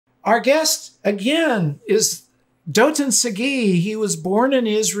Our guest, again, is Dotan Saguy. He was born in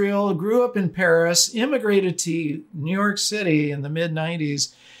Israel, grew up in Paris, immigrated to New York City in the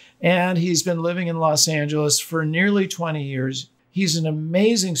mid-90s, and he's been living in Los Angeles for nearly 20 years. He's an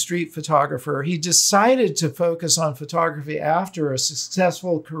amazing street photographer. He decided to focus on photography after a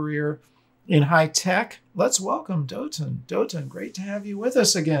successful career in high tech. Let's welcome Dotan. Dotan, great to have you with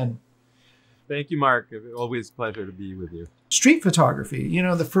us again. Thank you, Mark. Always a pleasure to be with you. Street photography,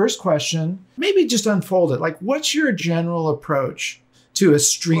 the first question, maybe just unfold it. Like, what's your general approach to a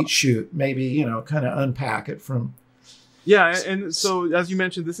street shoot? Maybe, kind of unpack it from. Yeah, and so as you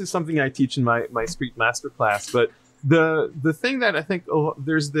mentioned, this is something I teach in my street masterclass. But the thing that I think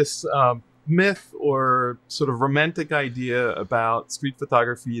there's this myth or sort of romantic idea about street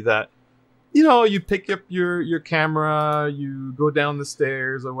photography that, you pick up your camera, you go down the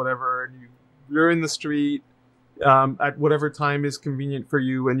stairs or whatever, and you're in the street at whatever time is convenient for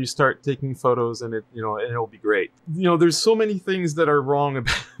you, and you start taking photos, and it'll be great. There's so many things that are wrong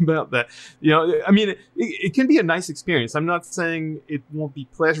about that. I mean, it can be a nice experience. I'm not saying it won't be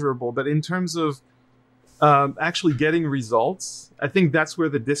pleasurable, but in terms of actually getting results, I think that's where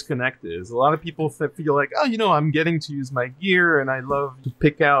the disconnect is. A lot of people feel like, I'm getting to use my gear, and I love to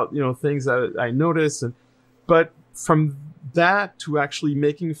pick out, things that I notice, but from that to actually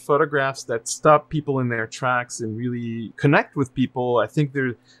making photographs that stop people in their tracks and really connect with people, I think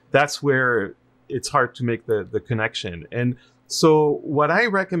that's where it's hard to make the connection. And so what I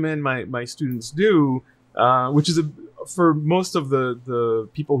recommend my students do, which is for most of the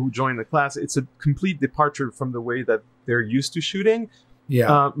people who join the class, it's a complete departure from the way that they're used to shooting.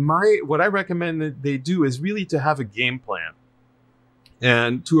 Yeah. What I recommend that they do is really to have a game plan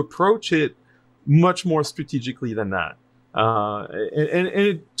and to approach it much more strategically than that.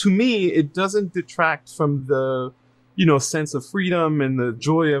 To me, it doesn't detract from the, sense of freedom and the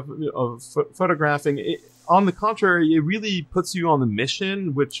joy of photographing. On the contrary, it really puts you on the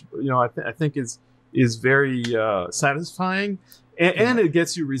mission, which, I think is very satisfying, and it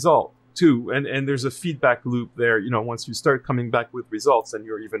gets you result too. And there's a feedback loop there. Once you start coming back with results, and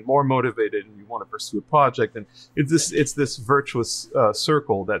you're even more motivated, and you want to pursue a project, and it's this virtuous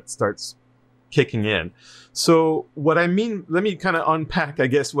circle that starts kicking in. So what I mean, let me kind of unpack, I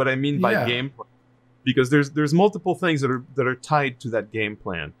guess, what I mean by game plan, because there's multiple things that are tied to that game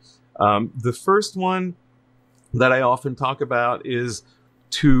plan. The first one that I often talk about is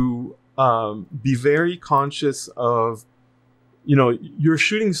to be very conscious of, you're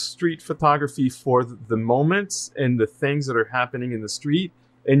shooting street photography for the moments and the things that are happening in the street.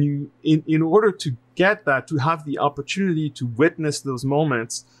 And you, in order to get that, to have the opportunity to witness those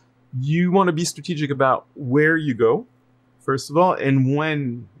moments, you want to be strategic about where you go, first of all, and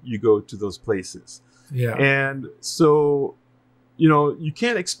when you go to those places. Yeah. And so, you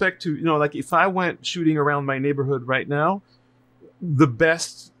can't expect to, like if I went shooting around my neighborhood right now, the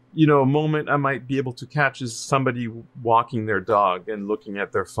best, moment I might be able to catch is somebody walking their dog and looking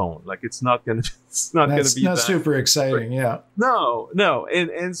at their phone. Like it's not going to be not super exciting. Yeah. No.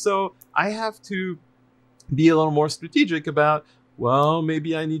 And so I have to be a little more strategic about, well,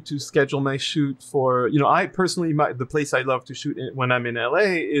 maybe I need to schedule my shoot for, I personally, the place I love to shoot when I'm in LA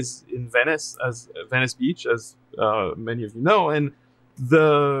is in Venice Beach, as many of you know. And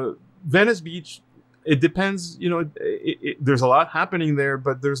the Venice Beach, it depends, there's a lot happening there,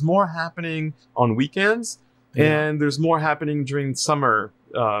 but there's more happening on weekends, and there's more happening during summer,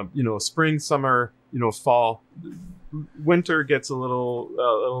 spring, summer, fall. Winter gets a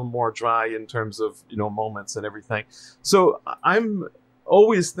little more dry in terms of moments and everything. So I'm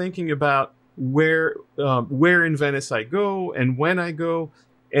always thinking about where in Venice I go and when I go.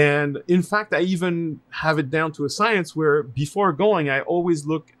 And in fact, I even have it down to a science where before going, I always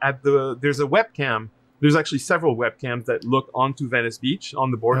look at there's a webcam. There's actually several webcams that look onto Venice Beach on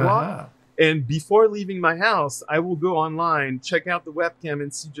the boardwalk. Uh-huh. And before leaving my house, I will go online, check out the webcam,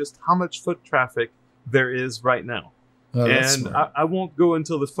 and see just how much foot traffic there is right now. Oh, and I won't go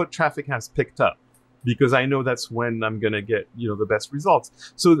until the foot traffic has picked up, because I know that's when I'm going to get, the best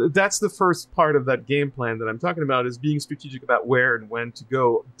results. So that's the first part of that game plan that I'm talking about, is being strategic about where and when to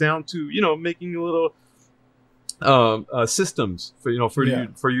go, down to, making a little systems for,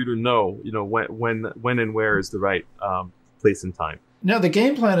 for you to know, when and where is the right place and time. No, the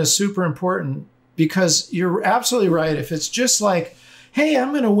game plan is super important, because you're absolutely right. If it's just like, hey, I'm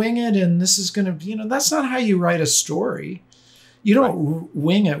going to wing it, and this is going to, that's not how you write a story. You don't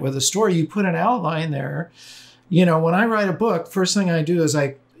wing it with a story. You put an outline there. When I write a book, first thing I do is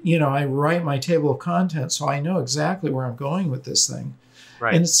I write my table of contents, so I know exactly where I'm going with this thing.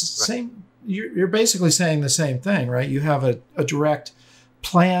 Right. And it's the same. You're basically saying the same thing, right? You have a direct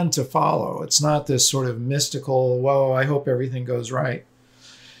plan to follow. It's not this sort of mystical, whoa, I hope everything goes right.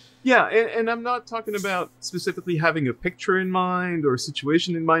 Yeah, and I'm not talking about specifically having a picture in mind or a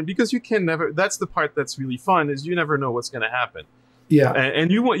situation in mind, because you can never. That's the part that's really fun, is you never know what's going to happen. Yeah,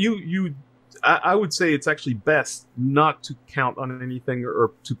 and you want you. I would say it's actually best not to count on anything, or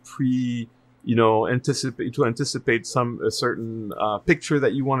to anticipate a certain picture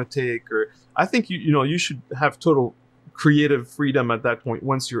that you want to take. Or I think you should have total creative freedom at that point,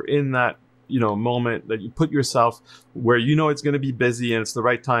 once you're in that moment that you put yourself where it's going to be busy and it's the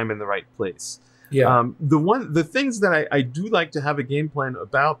right time and the right place. Yeah. The things that I do like to have a game plan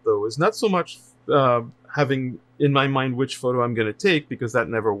about, though, is not so much having in my mind which photo I'm going to take, because that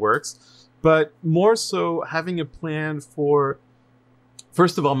never works, but more so having a plan for,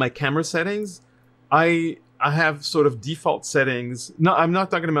 first of all, my camera settings. I have sort of default settings. No, I'm not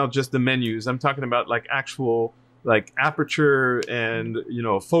talking about just the menus. I'm talking about like actual aperture and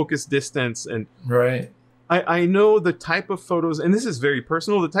focus distance. And right. I know the type of photos, and this is very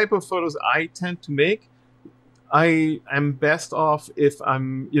personal, the type of photos I tend to make. I am best off if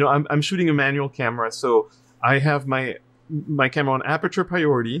I'm shooting a manual camera, so I have my camera on aperture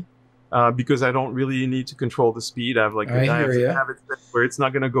priority, because I don't really need to control the speed. I have have it set where it's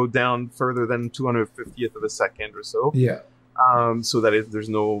not going to go down further than 250th of a second or so. Yeah. So that there's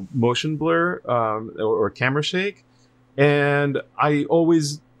no motion blur or camera shake. And I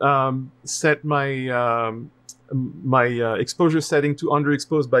always set my exposure setting to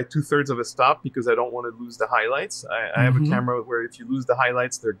underexposed by 2/3 of a stop, because I don't want to lose the highlights. I have a camera where if you lose the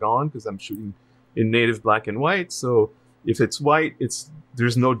highlights, they're gone, because I'm shooting in native black and white. So if it's white,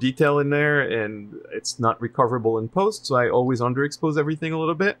 there's no detail in there, and it's not recoverable in post. So I always underexpose everything a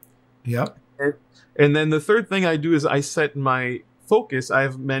little bit. Yep. And then the third thing I do is I set my focus. I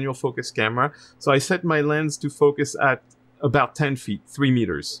have manual focus camera, so I set my lens to focus at about 10 feet, 3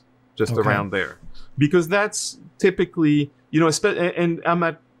 meters, just around there, because that's typically, and I'm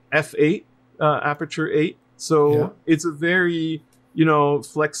at f8, aperture 8, so it's a very,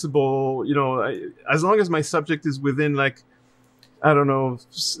 flexible, as long as my subject is within I don't know,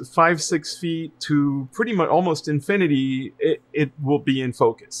 5-6 feet to pretty much almost infinity, it will be in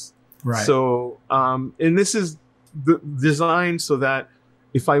focus. Right. So, and this is designed so that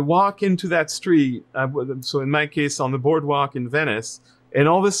if I walk into that street, so in my case on the boardwalk in Venice, and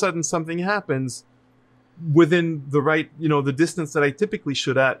all of a sudden something happens within the right, the distance that I typically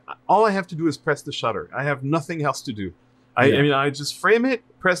shoot at, all I have to do is press the shutter. I have nothing else to do. I just frame it,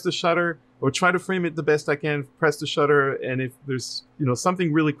 press the shutter, or try to frame it the best I can, press the shutter, and if there's,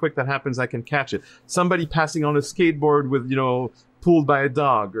 something really quick that happens, I can catch it. Somebody passing on a skateboard with, pulled by a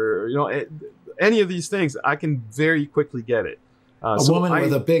dog, or any of these things, I can very quickly get it. A woman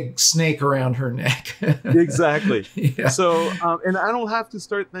with a big snake around her neck. Exactly. Yeah. So, and I don't have to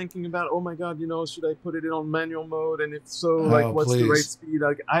start thinking about, oh my God, should I put it on manual mode? And if so, what's the right speed?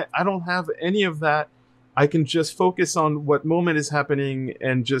 I don't have any of that. I can just focus on what moment is happening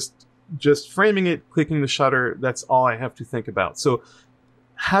and just framing it, clicking the shutter. That's all I have to think about. So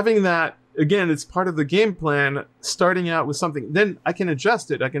having that, again, it's part of the game plan, starting out with something. Then I can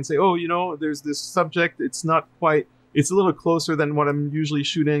adjust it. I can say, there's this subject. It's not quite, it's a little closer than what I'm usually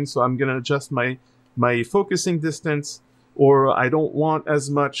shooting. So I'm going to adjust my focusing distance, or I don't want as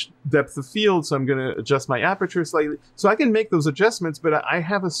much depth of field. So I'm going to adjust my aperture slightly. So I can make those adjustments, but I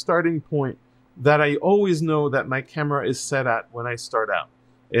have a starting point that I always know that my camera is set at when I start out.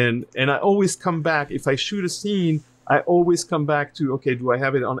 And I always come back. If I shoot a scene, I always come back to, okay, do I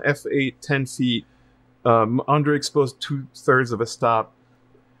have it on f8, 10 feet, underexposed 2/3 of a stop,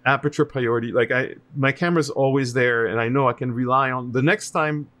 aperture priority? My camera's always there, and I know I can rely on the next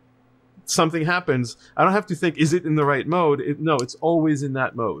time something happens. I don't have to think, is it in the right mode? No, it's always in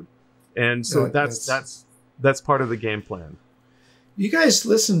that mode. And so that's part of the game plan. You guys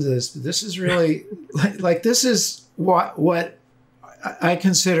listen to this, but this is really this is what I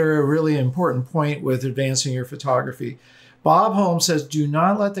consider a really important point with advancing your photography. Bob Holmes says, do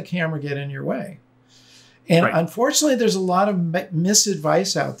not let the camera get in your way. And unfortunately, there's a lot of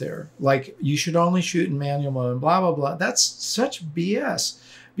misadvice out there. Like, you should only shoot in manual mode and blah, blah, blah. That's such BS,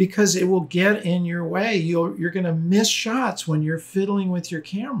 because it will get in your way. You're going to miss shots when you're fiddling with your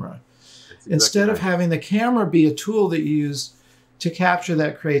camera. Exactly. Instead of having the camera be a tool that you use to capture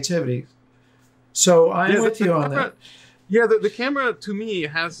that creativity. So I'm with you on that. Yeah, the camera to me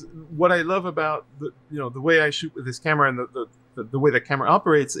has what I love about the way I shoot with this camera, and the way the camera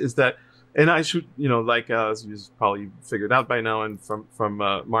operates is that, and I shoot as you've probably figured out by now and from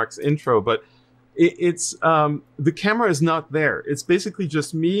Marc's intro, but it's the camera is not there. It's basically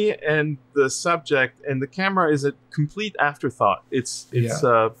just me and the subject, and the camera is a complete afterthought.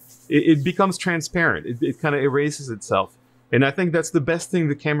 It becomes transparent. It kind of erases itself. And I think that's the best thing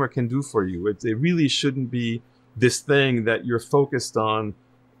the camera can do for you. It really shouldn't be this thing that you're focused on,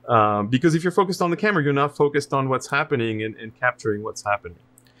 because if you're focused on the camera, you're not focused on what's happening and capturing what's happening.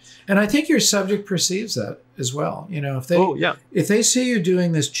 And I think your subject perceives that as well. You know, if they see you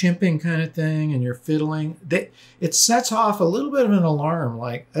doing this chimping kind of thing and you're fiddling, it sets off a little bit of an alarm,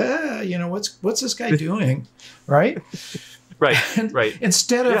 like, you know, what's this guy doing, right? Right.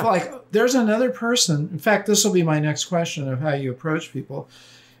 Instead of like, there's another person. In fact, this will be my next question of how you approach people.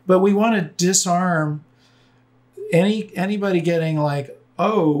 But we want to disarm anybody getting like,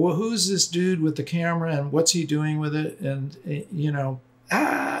 oh, well, who's this dude with the camera and what's he doing with it? And, you know,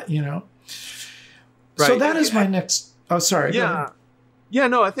 you know. Right. So that is my next. Oh, sorry. Yeah.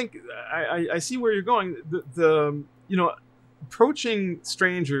 No, I think I see where you're going. The you know, approaching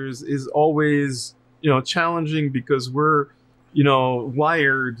strangers is always, you know, challenging because we're, you know,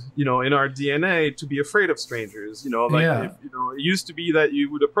 wired, you know, in our DNA to be afraid of strangers. You know, like you know, it used to be that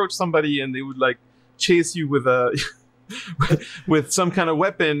you would approach somebody and they would like chase you with a with some kind of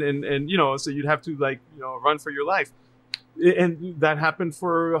weapon, and you know, so you'd have to like, you know, run for your life. And that happened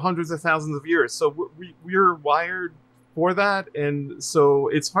for hundreds of thousands of years. So we're wired for that. And so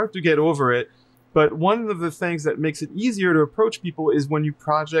it's hard to get over it. But one of the things that makes it easier to approach people is when you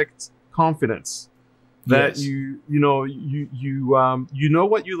project confidence. That you know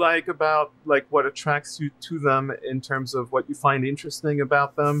what you like about, like, what attracts you to them in terms of what you find interesting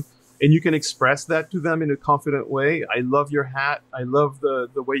about them. And you can express that to them in a confident way. I love your hat. I love the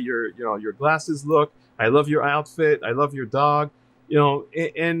way your glasses look. I love your outfit. I love your dog. You know,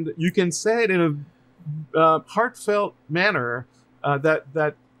 and you can say it in a heartfelt manner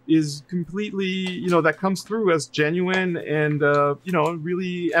that is completely, you know, that comes through as genuine and you know,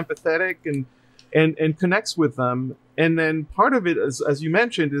 really empathetic and connects with them. And then part of it, as you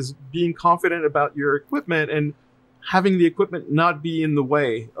mentioned, is being confident about your equipment and having the equipment not be in the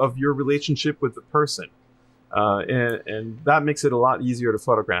way of your relationship with the person. And that makes it a lot easier to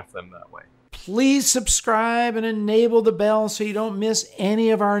photograph them that way. Please subscribe and enable the bell so you don't miss any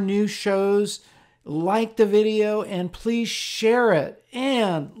of our new shows. Like the video and please share it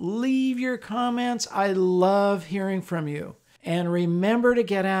and leave your comments. I love hearing from you. And remember to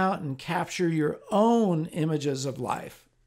get out and capture your own images of life.